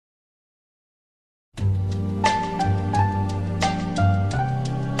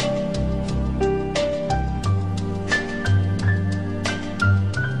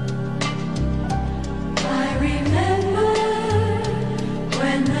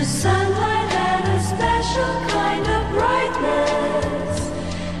sunlight had a special kind of brightness,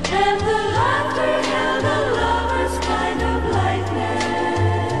 and the laughter held a lover's kind of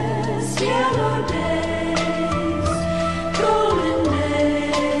lightness. Yellow days, golden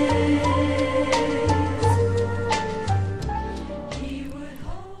days. He would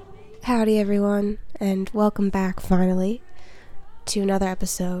hold me. Howdy everyone, and welcome back finally to another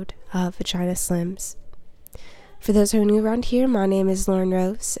episode of Vagina Slims. For those who are new around here, my name is Lauren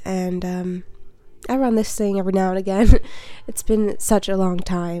Rose, and I run this thing every now and again. It's been such a long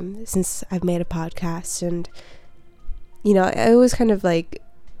time since I've made a podcast, and you know, I always kind of like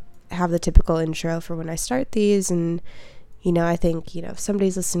have the typical intro for when I start these, and you know, I think, you know, if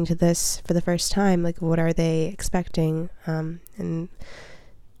somebody's listening to this for the first time, like, what are they expecting? And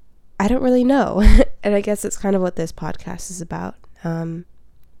I don't really know. And I guess it's kind of what this podcast is about.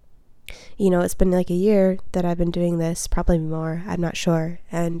 You know, it's been like a year that I've been doing this, probably more, I'm not sure.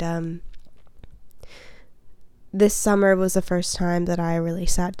 And this summer was the first time that I really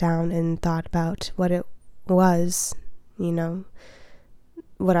sat down and thought about what it was, you know,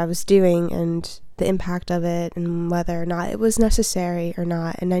 what I was doing and the impact of it and whether or not it was necessary or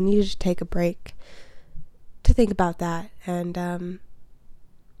not. And I needed to take a break to think about that. And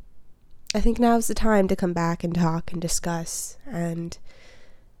I think now's the time to come back and talk and discuss. And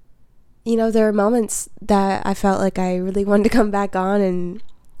you know, there are moments that I felt like I really wanted to come back on and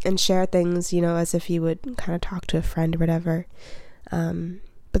share things, you know, as if you would kind of talk to a friend or whatever. But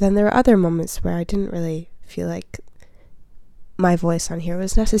then there were other moments where I didn't really feel like my voice on here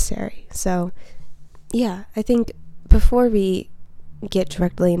was necessary. So, yeah, I think before we get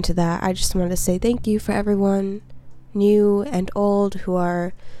directly into that, I just wanted to say thank you for everyone, new and old, who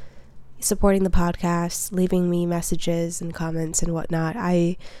are supporting the podcast, leaving me messages and comments and whatnot.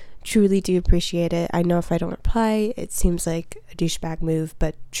 I truly do appreciate it. I know if I don't reply, it seems like a douchebag move,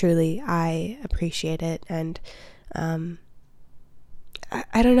 but truly I appreciate it. And I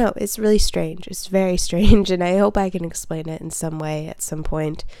don't know, it's really strange. It's very strange, and I hope I can explain it in some way at some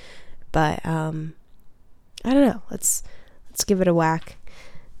point. But I don't know. Let's give it a whack.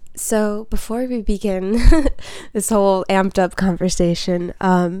 So before we begin this whole amped up conversation,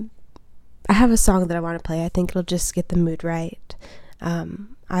 I have a song that I want to play. I think it'll just get the mood right.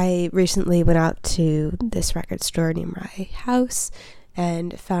 I recently went out to this record store near my house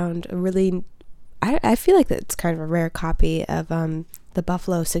and found a really, I feel like it's kind of a rare copy of the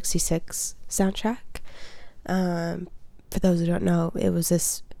Buffalo 66 soundtrack. For those who don't know, it was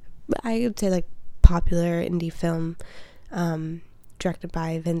this, I would say, like, popular indie film directed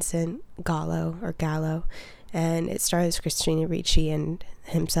by Vincent Gallo, and it stars Christina Ricci and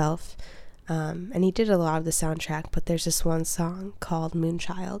himself. And he did a lot of the soundtrack, but there's this one song called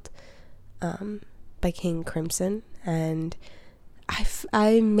Moonchild by King Crimson, and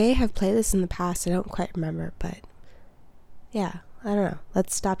I may have played this in the past, I don't quite remember, but yeah, I don't know.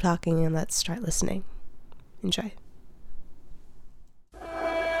 Let's stop talking and let's start listening. Enjoy.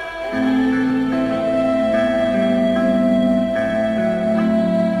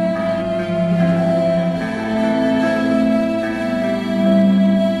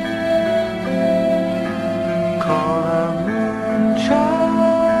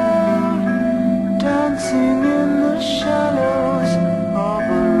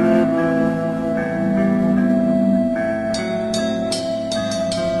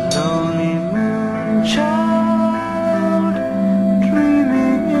 Child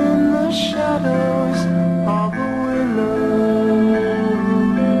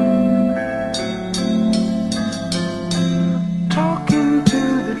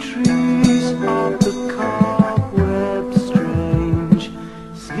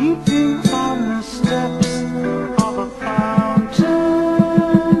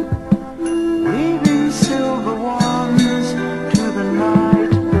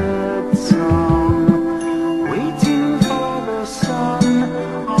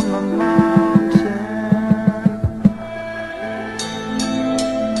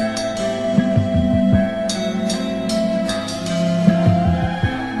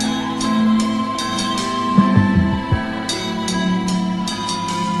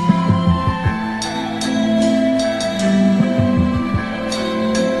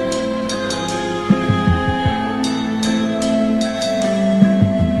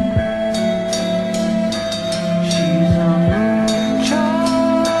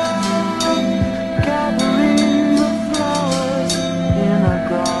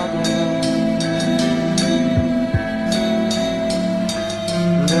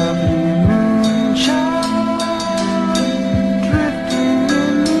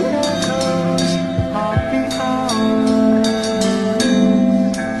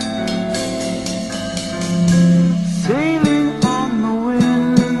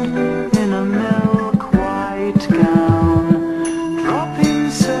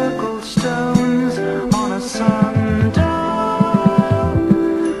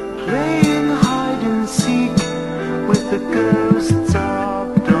the ghosts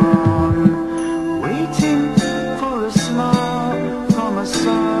of dawn, waiting for a smile from a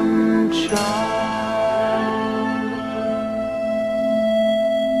sunchild.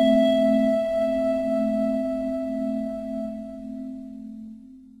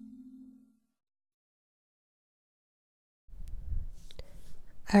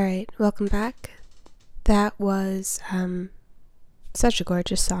 All right, welcome back. That was such a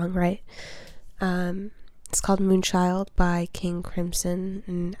gorgeous song, right? It's called Moonchild by King Crimson,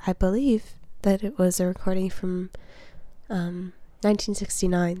 and I believe that it was a recording from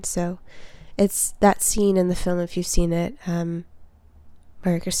 1969. So it's that scene in the film, if you've seen it,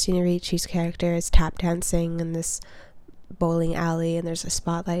 where Christina Ricci's character is tap dancing in this bowling alley, and there's a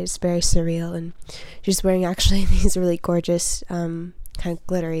spotlight. It's very surreal, and she's wearing actually these really gorgeous kind of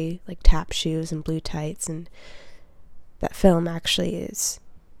glittery like tap shoes and blue tights, and that film actually is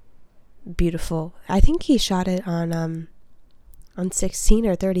beautiful. I think he shot it on 16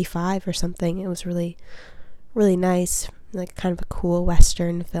 or 35 or something. It was really, really nice, like kind of a cool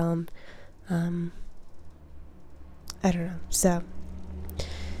Western film. I don't know. So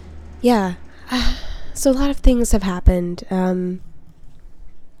yeah, so a lot of things have happened.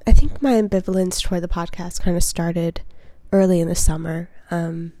 I think my ambivalence toward the podcast kind of started early in the summer.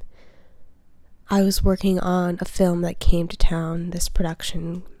 I was working on a film that came to town, this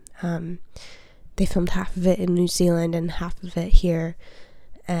production. They filmed half of it in New Zealand and half of it here,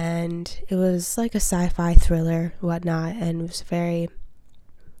 and it was like a sci-fi thriller, whatnot, and it was very,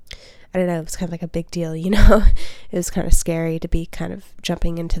 I don't know, it was kind of like a big deal, you know. It was kind of scary to be kind of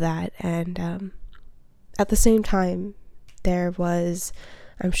jumping into that, and at the same time, there was,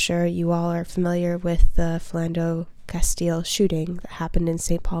 I'm sure you all are familiar with the Philando Castile shooting that happened in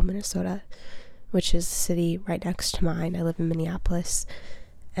St. Paul, Minnesota, which is a city right next to mine. I live in Minneapolis.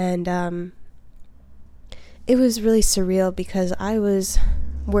 And it was really surreal because I was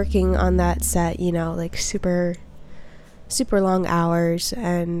working on that set, you know, like super long hours,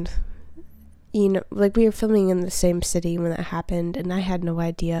 and you know, like we were filming in the same city when that happened, and I had no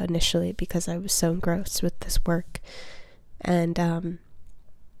idea initially because I was so engrossed with this work. And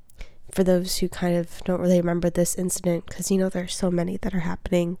for those who kind of don't really remember this incident, because you know there's so many that are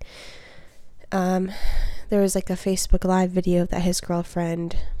happening, there was like a Facebook Live video that his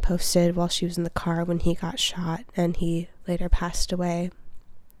girlfriend posted while she was in the car when he got shot, and he later passed away.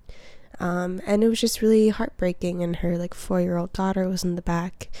 And it was just really heartbreaking, and her like 4-year-old daughter was in the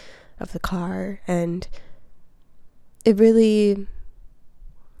back of the car, and it really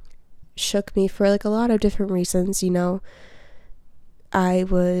shook me for like a lot of different reasons. You know, I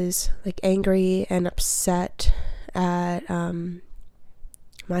was like angry and upset at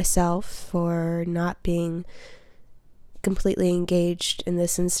myself for not being completely engaged in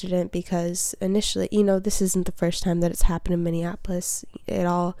this incident, because initially, you know, this isn't the first time that it's happened in Minneapolis.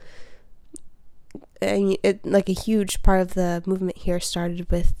 Like a huge part of the movement here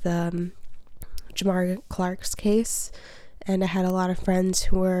started with Jamar Clark's case, and I had a lot of friends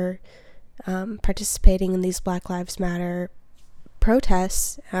who were participating in these Black Lives Matter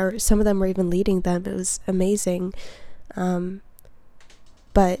protests, or some of them were even leading them. It was amazing.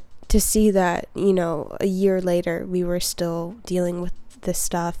 But to see that, you know, a year later we were still dealing with this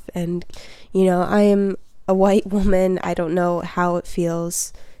stuff, and you know, I am a white woman. I don't know how it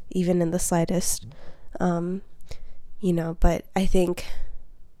feels even in the slightest, you know, but I think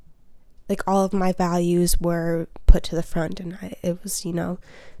like all of my values were put to the front, and it was, you know,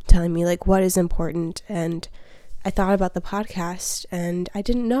 telling me like what is important. And I thought about the podcast, and I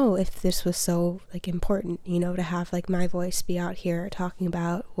didn't know if this was so like important, you know, to have like my voice be out here talking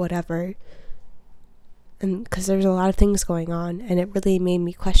about whatever. And because there's a lot of things going on, and it really made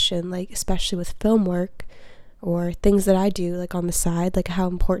me question, like, especially with film work or things that I do like on the side, like how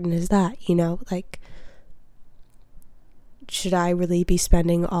important is that, you know, like should I really be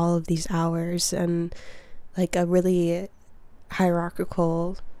spending all of these hours and like a really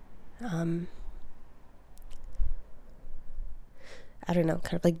hierarchical I don't know,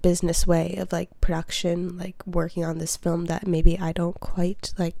 kind of like business way of like production, like working on this film that maybe I don't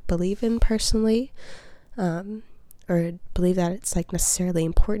quite like believe in personally, or believe that it's like necessarily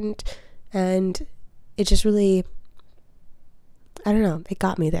important. And it just really, I don't know, it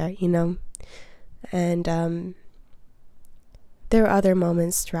got me there, you know. And there were other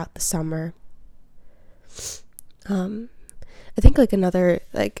moments throughout the summer. I think like another,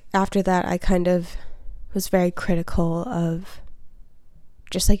 like after that I kind of was very critical of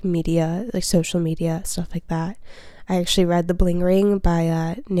just like media, like social media, stuff like that. I actually read The Bling Ring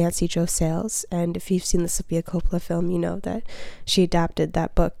by Nancy Jo Sales, and if you've seen the Sofia Coppola film, you know that she adapted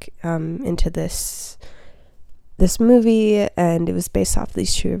that book into this this movie, and it was based off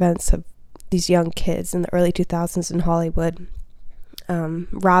these true events of these young kids in the early 2000s in Hollywood,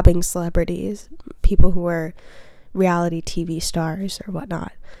 robbing celebrities, people who were reality TV stars or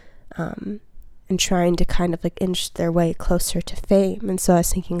whatnot, and trying to kind of like inch their way closer to fame. And so I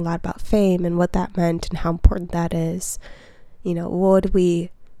was thinking a lot about fame and what that meant and how important that is. You know, what do we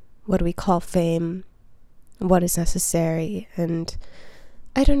call fame? What is necessary? And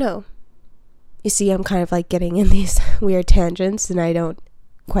I don't know. You see, I'm kind of like getting in these weird tangents, and I don't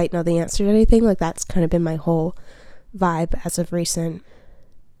quite know the answer to anything. Like, that's kind of been my whole vibe as of recent.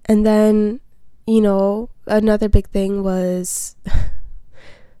 And then, you know, another big thing was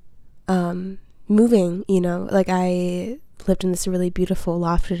moving. You know, like, I lived in this really beautiful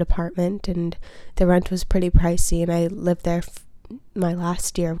lofted apartment, and the rent was pretty pricey, and I lived there my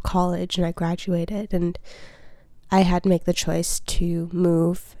last year of college, and I graduated, and I had to make the choice to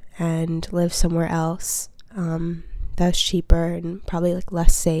move and live somewhere else that was cheaper and probably like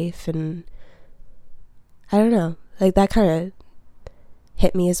less safe. And I don't know, like, that kind of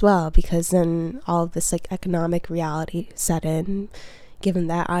hit me as well, because then all of this like economic reality set in, given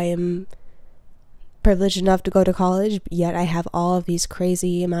that I am privileged enough to go to college, yet I have all of these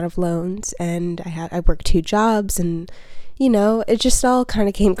crazy amount of loans, and I work 2 jobs, and you know, it just all kind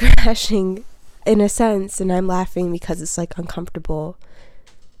of came crashing in a sense. And I'm laughing because it's like uncomfortable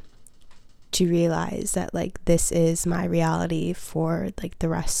to realize that like this is my reality for like the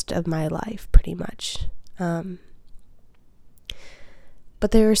rest of my life, pretty much. But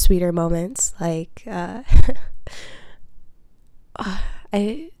there were sweeter moments, like I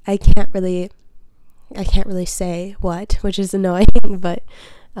can't really say what, which is annoying, but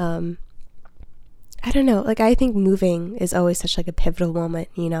I don't know, like, I think moving is always such like a pivotal moment,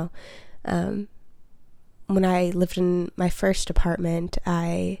 you know. When I lived in my first apartment,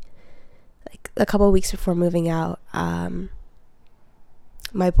 like a couple of weeks before moving out,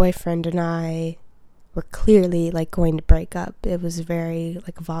 my boyfriend and I were clearly like going to break up. It was a very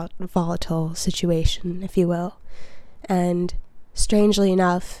like volatile situation, if you will. And strangely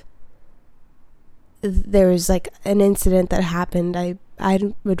enough, there was like an incident that happened. I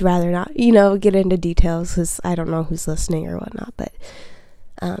would rather not, you know, get into details because I don't know who's listening or whatnot, but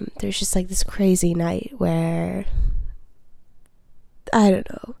there's just like this crazy night where, I don't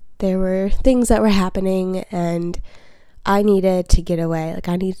know, there were things that were happening, and I needed to get away. Like,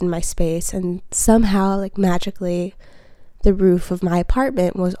 I needed my space, and somehow, like, magically, the roof of my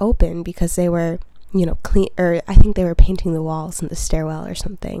apartment was open because they were, you know, clean, or I think they were painting the walls in the stairwell or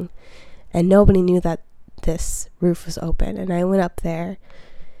something, and nobody knew that this roof was open. And I went up there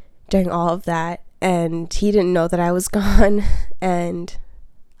during all of that, and he didn't know that I was gone, and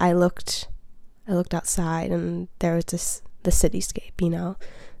I looked outside, and there was the cityscape, you know,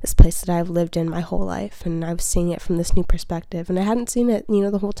 this place that I've lived in my whole life, and I was seeing it from this new perspective, and I hadn't seen it, you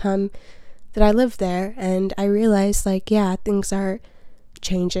know, the whole time that I lived there. And I realized, like, yeah, things are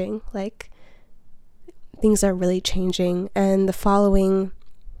changing, like, things are really changing. And the following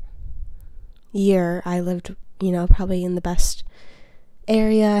year, I lived, you know, probably in the best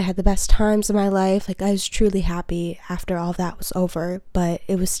area. I had the best times of my life. Like, I was truly happy after all that was over, but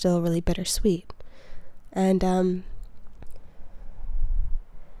it was still really bittersweet. And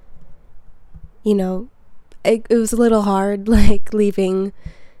you know, it was a little hard, like, leaving.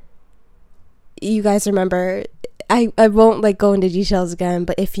 You guys remember, I won't like go into details again,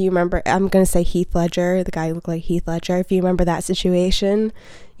 but if you remember, I'm gonna say Heath Ledger, the guy who looked like Heath Ledger. If you remember that situation,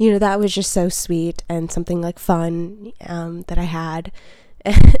 you know, that was just so sweet and something like fun that I had.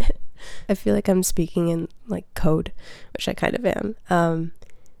 I feel like I'm speaking in like code, which I kind of am.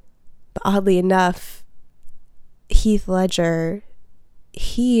 But oddly enough, Heath Ledger,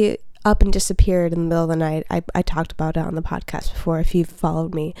 he up and disappeared in the middle of the night. I talked about it on the podcast before, if you've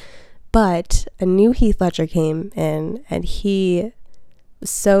followed me. But a new Heath Ledger came in, and he was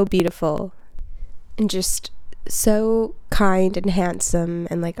so beautiful and just so kind and handsome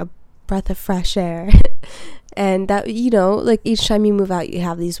and like a breath of fresh air. And that, you know, like, each time you move out, you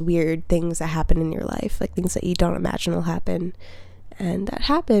have these weird things that happen in your life, like things that you don't imagine will happen. And that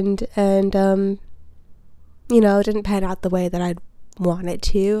happened, and you know, it didn't pan out the way that I'd want it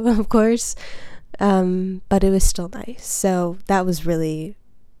to, of course, but it was still nice. So that was really,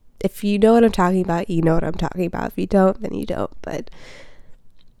 if you know what I'm talking about, you know what I'm talking about. If you don't, then you don't. But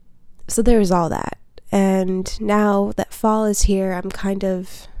so there was all that, and now that fall is here, I'm kind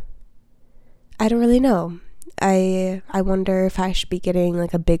of, I don't really know. I wonder if I should be getting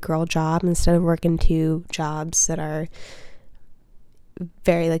like a big girl job instead of working 2 jobs that are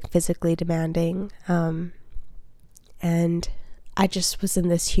very like physically demanding. And I just was in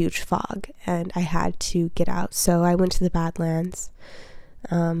this huge fog and I had to get out. So I went to the Badlands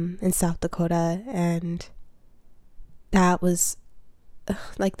in South Dakota, and that was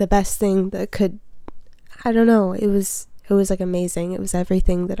like the best thing that could, I don't know, it was like amazing. It was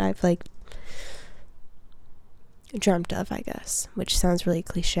everything that I've like dreamt of, I guess, which sounds really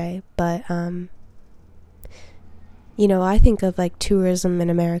cliche, but you know, I think of like tourism in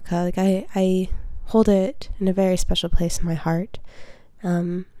America, like I hold it in a very special place in my heart.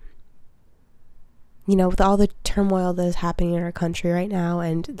 You know, with all the turmoil that is happening in our country right now,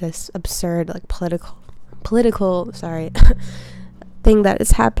 and this absurd like political thing that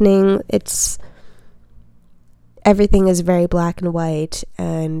is happening, it's everything is very black and white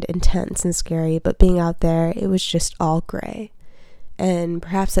and intense and scary, but being out there, it was just all gray. And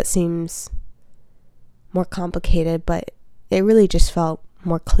perhaps that seems more complicated, but it really just felt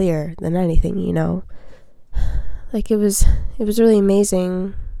more clear than anything, you know. Like it was really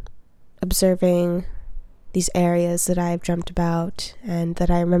amazing observing these areas that I've dreamt about and that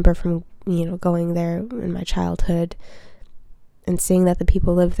I remember from, you know, going there in my childhood and seeing that the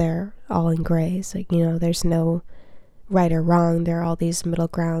people live there all in grays. Like, you know, there's no right or wrong. There are all these middle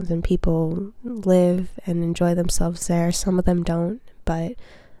grounds and people live and enjoy themselves there. Some of them don't, but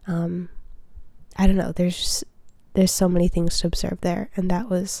I don't know. There's so many things to observe there, and that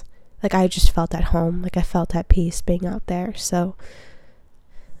was like, I just felt at home. Like I felt at peace being out there. So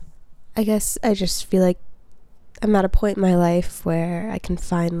I guess I just feel like I'm at a point in my life where I can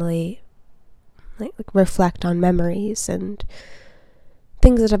finally like reflect on memories and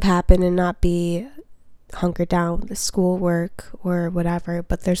things that have happened and not be hunkered down with the schoolwork or whatever.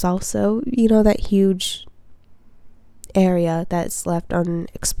 But there's also, you know, that huge area that's left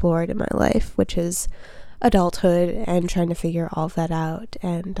unexplored in my life, which is adulthood and trying to figure all of that out.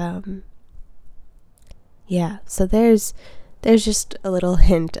 And yeah, so there's just a little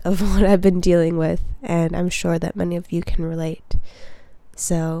hint of what I've been dealing with, and I'm sure that many of you can relate.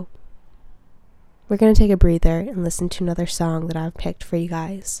 So we're going to take a breather and listen to another song that I've picked for you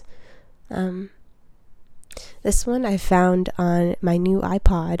guys. This one I found on my new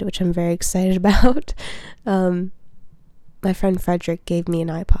iPod, which I'm very excited about. My friend Frederick gave me an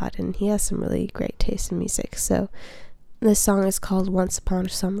iPod, and he has some really great taste in music. So this song is called Once Upon a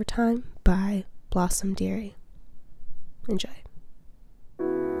Summertime by Blossom Dearie. Enjoy.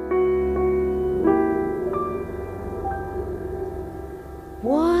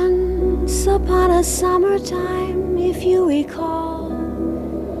 Once upon a summertime, if you recall,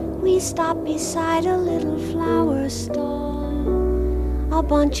 we stopped beside a little flower stall. A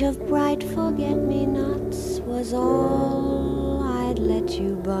bunch of bright forget-me-nots was all I'd let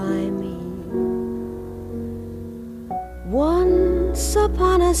you buy me. Once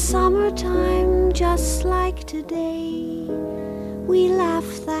upon a summertime, just like today, we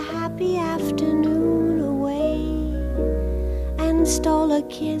laughed the happy afternoon away and stole a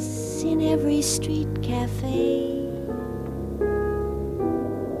kiss in every street cafe.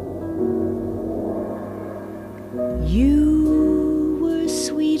 You were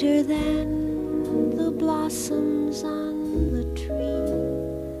sweeter than the blossoms on the tree.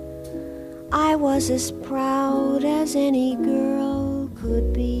 I was as proud as any girl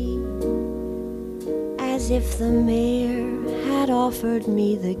could be, as if the mayor had offered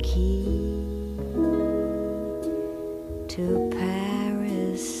me the key to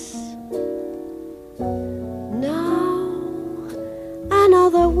Paris. Now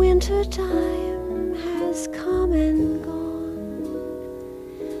another winter time has come and gone.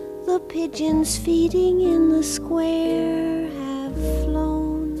 The pigeons feeding in the square have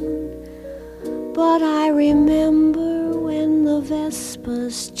flown, but I remember when the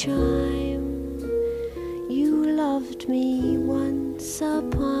vespers chime. You loved me once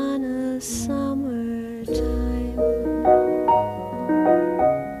upon a summertime.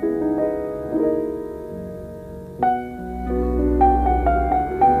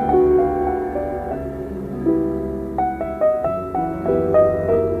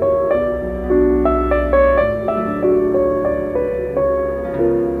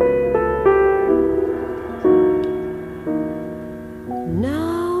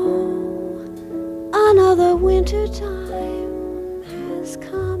 Winter time has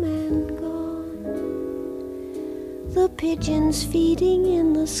come and gone. The pigeons feeding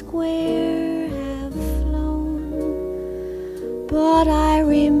in the square have flown, but I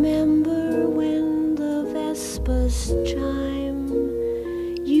remember when the vespers chime.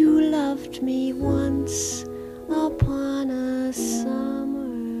 You loved me once upon a summertime.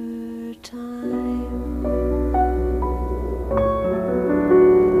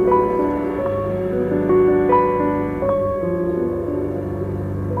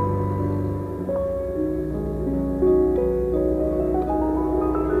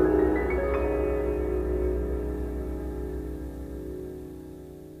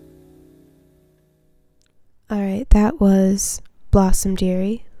 that was Blossom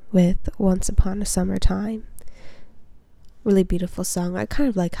Dearie with Once Upon a Summertime. Really beautiful song. I kind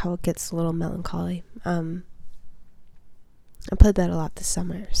of like how it gets a little melancholy. I played that a lot this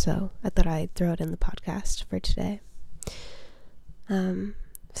summer, so I thought I'd throw it in the podcast for today.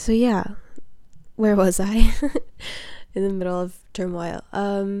 So yeah, where was I? In the middle of turmoil.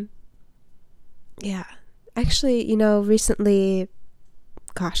 Yeah, actually, recently,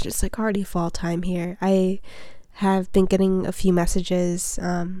 gosh, it's like already fall time here. I have been getting a few messages,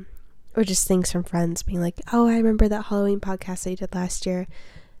 or just things from friends being like, oh, I remember that Halloween podcast that you did last year.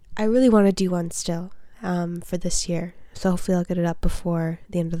 I really want to do one still, for this year. So hopefully I'll get it up before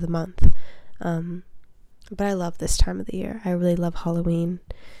the end of the month. But I love this time of the year. I really love Halloween.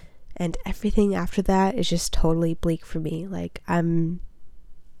 And everything after that is just totally bleak for me. Like, I'm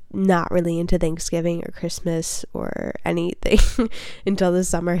not really into Thanksgiving or Christmas or anything until the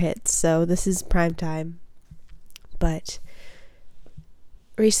summer hits. So this is prime time. But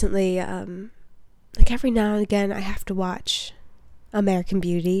recently, like every now and again, I have to watch American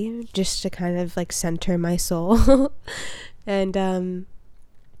Beauty just to kind of like center my soul. And I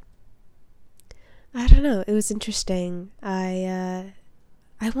don't know, it was interesting. I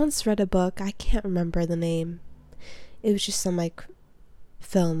once read a book, I can't remember the name. It was just some like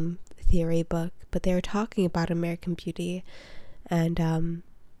film theory book, but they were talking about American Beauty and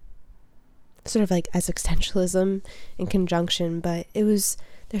sort of like existentialism in conjunction, but there's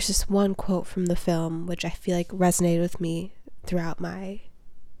this one quote from the film which I feel like resonated with me throughout my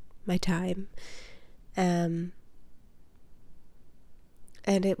time. And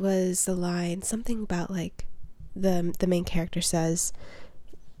it was the line, something about like the main character says,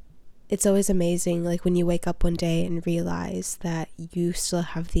 it's always amazing like when you wake up one day and realize that you still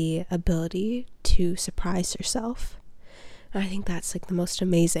have the ability to surprise yourself. And I think that's like the most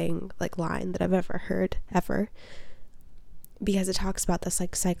amazing like line that I've ever heard ever, because it talks about this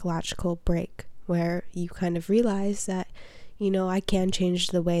like psychological break where you kind of realize that I can change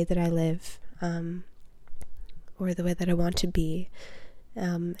the way that I live, or the way that I want to be.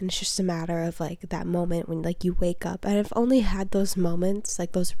 And it's just a matter of like that moment when like you wake up. And I've only had those moments,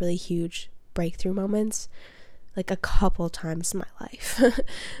 like those really huge breakthrough moments, like a couple times in my life.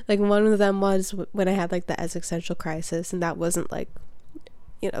 Like one of them was when I had like the existential crisis, and that wasn't like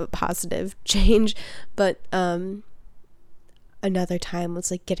a positive change. But another time was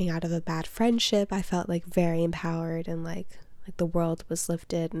like getting out of a bad friendship. I felt like very empowered and like the world was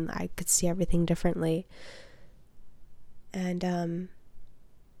lifted and I could see everything differently. And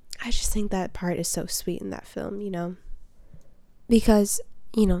I just think that part is so sweet in that film, because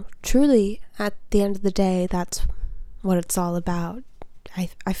truly at the end of the day, that's what it's all about.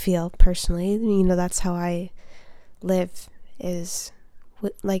 I feel personally, that's how I live, is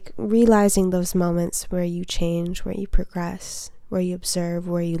like realizing those moments where you change, where you progress, where you observe,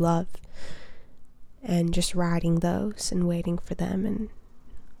 where you love, and just riding those and waiting for them and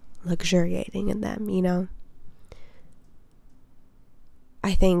luxuriating in them.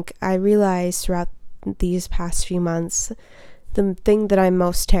 I think I realized throughout these past few months, the thing that I'm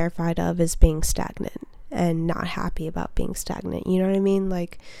most terrified of is being stagnant and not happy about being stagnant. You know what I mean?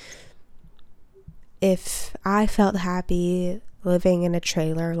 Like, if I felt happy living in a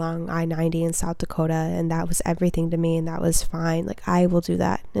trailer along I-90 in South Dakota and that was everything to me and that was fine, like I will do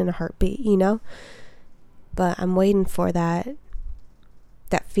that in a heartbeat, But I'm waiting for that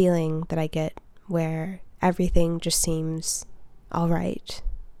feeling that I get where everything just seems all right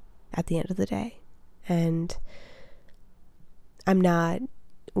at the end of the day, and I'm not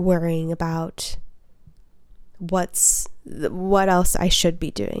worrying about what else I should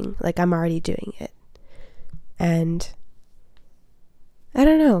be doing. Like, I'm already doing it, and I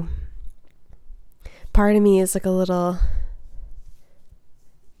don't know, part of me is like a little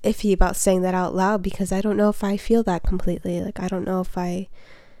iffy about saying that out loud, because I don't know if I feel that completely. Like, I don't know if I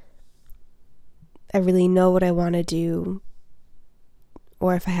really know what I want to do,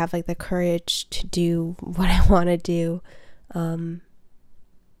 or if I have like the courage to do what I want to do. But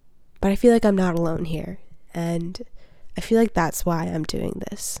I feel like I'm not alone here, and I feel like that's why I'm doing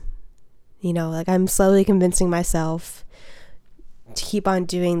this. Like I'm slowly convincing myself to keep on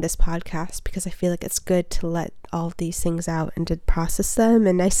doing this podcast, because I feel like it's good to let all of these things out and to process them.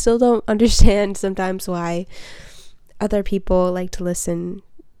 And I still don't understand sometimes why other people like to listen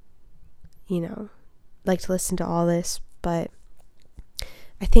to all this, but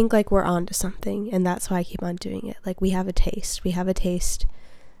I think like we're on to something, and that's why I keep on doing it. Like, we have a taste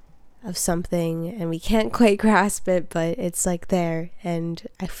of something, and we can't quite grasp it, but it's like there. And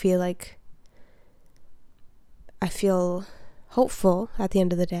I feel hopeful at the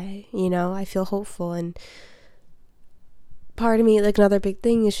end of the day. I feel hopeful, and part of me, like another big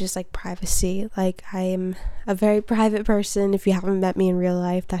thing is just like privacy. Like I am a very private person. If you haven't met me in real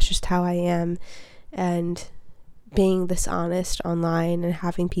life, that's just how I am. And being this honest online and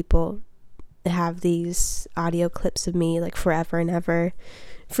having people have these audio clips of me like forever and ever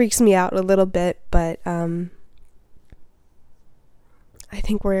freaks me out a little bit, but I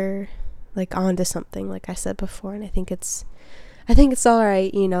think we're like onto something, like I said before, and I think it's all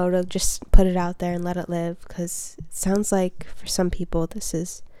right, you know, to just put it out there and let it live, because it sounds like for some people this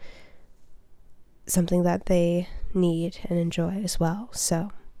is something that they need and enjoy as well.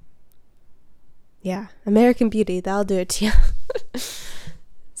 So yeah, American Beauty, that'll do it to you.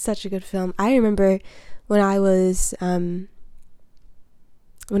 Such a good film. I remember when I was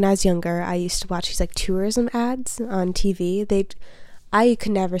younger, I used to watch these like tourism ads on TV. I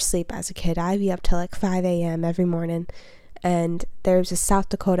could never sleep as a kid. I'd be up till like 5 a.m. every morning, and there was a South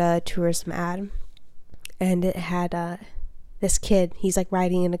Dakota tourism ad, and it had this kid. He's like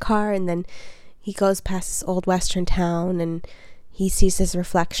riding in a car, and then he goes past this old western town, and he sees his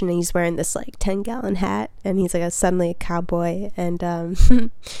reflection, and he's wearing this like 10-gallon hat, and he's like suddenly a cowboy, and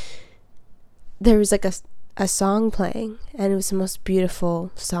there was like a song playing, and it was the most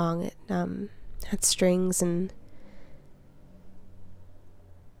beautiful song. It had strings, and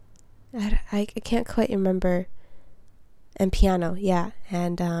I can't quite remember, and piano, yeah,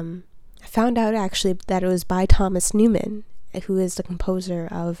 and I found out actually that it was by Thomas Newman, who is the composer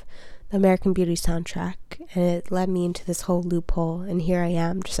of the American Beauty soundtrack, and it led me into this whole loophole, and here I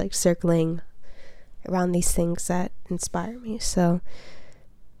am just like circling around these things that inspire me. So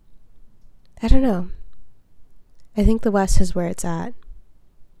I don't know, I think the West is where it's at.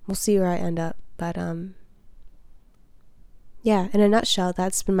 We'll see where I end up, but yeah, in a nutshell,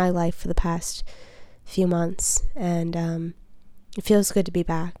 that's been my life for the past few months, and it feels good to be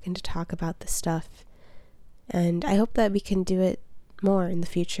back and to talk about this stuff, and I hope that we can do it more in the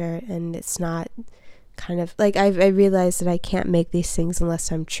future, and it's not kind of like I realize that I can't make these things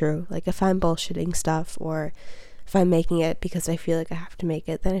unless I'm true. Like if I'm bullshitting stuff, or if I'm making it because I feel like I have to make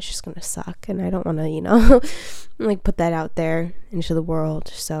it, then it's just gonna suck, and I don't want to, you know, like put that out there into the world.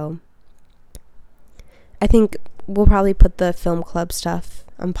 So I think we'll probably put the film club stuff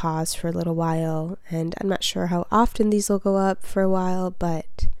on pause for a little while, and I'm not sure how often these will go up for a while,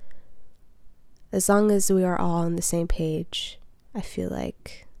 but as long as we are all on the same page, I feel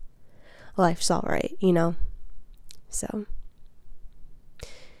like life's all right, you know? So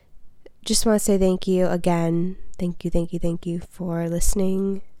just want to say thank you again. Thank you for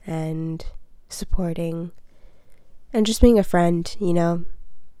listening and supporting and just being a friend, you know?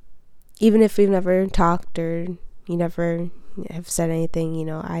 Even if we've never talked or you never have said anything, you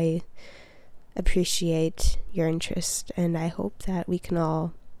know, I appreciate your interest, and I hope that we can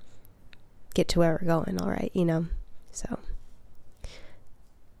all get to where we're going, all right, you know? So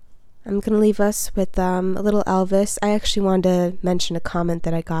I'm going to leave us with a little Elvis. I actually wanted to mention a comment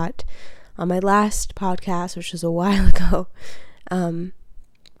that I got on my last podcast, which was a while ago.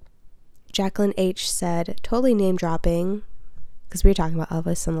 Jacqueline H. said, totally name dropping, because we were talking about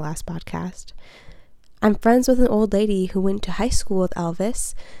Elvis on the last podcast. I'm friends with an old lady who went to high school with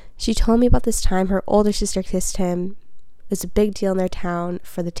Elvis. She told me about this time her older sister kissed him. It was a big deal in their town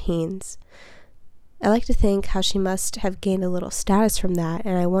for the teens. I like to think how she must have gained a little status from that,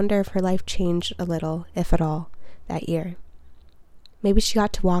 and I wonder if her life changed a little, if at all, that year. Maybe she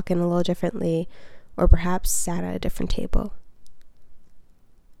got to walk in a little differently, or perhaps sat at a different table.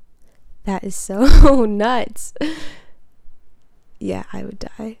 That is so nuts. Yeah, I would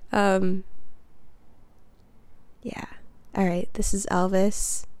die. Yeah. Alright, this is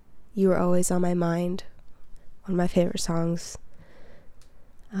Elvis. You Were Always on My Mind. One of my favorite songs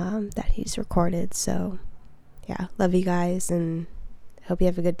that he's recorded. So, yeah, love you guys, and hope you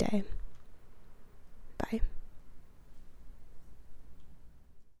have a good day. Bye.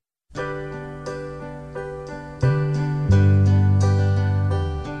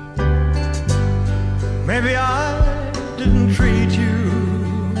 Maybe I didn't treat you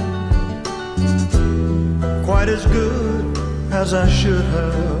quite as good as I should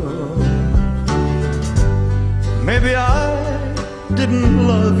have. Maybe I didn't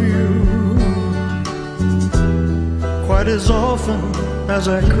love you quite as often as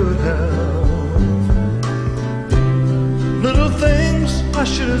I could have. Little things I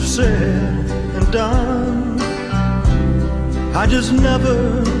should have said and done, I just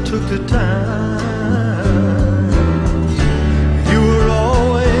never took the time. You were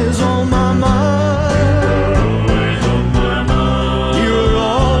always on my mind. You were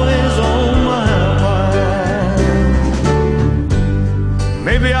always on my mind.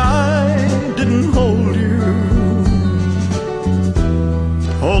 Maybe I didn't hold you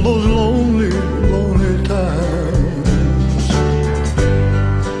all those lonely, lonely times.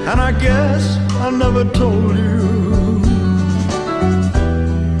 And I guess I never told you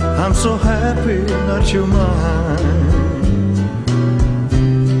I'm so happy that you're mine.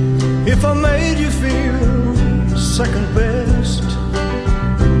 If I made you feel second best,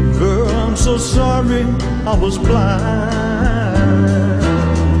 girl, I'm so sorry I was blind.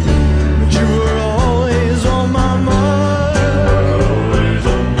 But you were always on my mind. Always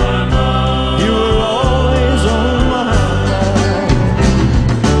on my mind. You were always on my mind.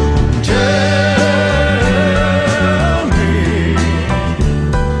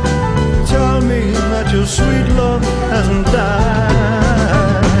 Tell me that your sweet love hasn't died.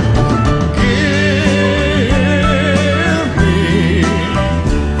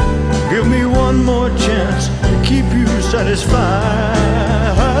 Give me one more chance to keep you satisfied,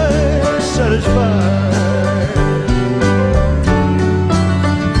 satisfied.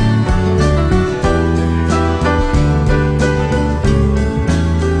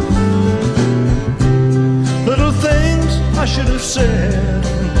 Little things I should have said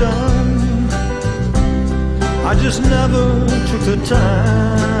and done, I just never took the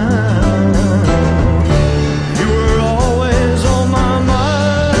time. You were always on my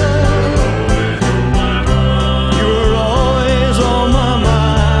mind. You were always on my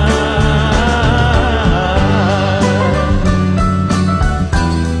mind.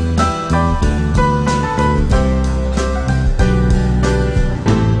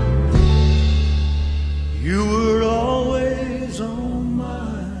 You were always on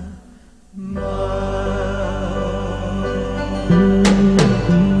my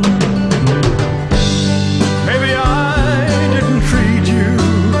maybe I didn't treat you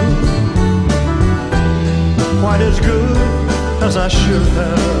quite as good as I should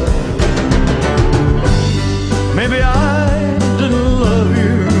have. Maybe I didn't love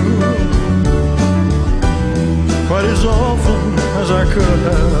you quite as often as I could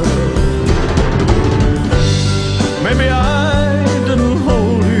have. Maybe I didn't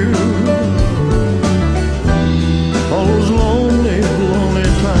hold you all those lonely, lonely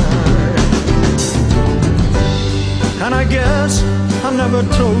times. And I guess I never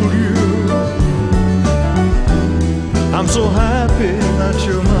told you I'm so happy that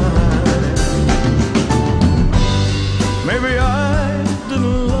you're mine. Maybe I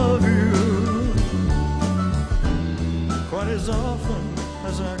didn't love you quite as often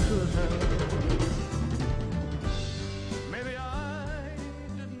as I could have.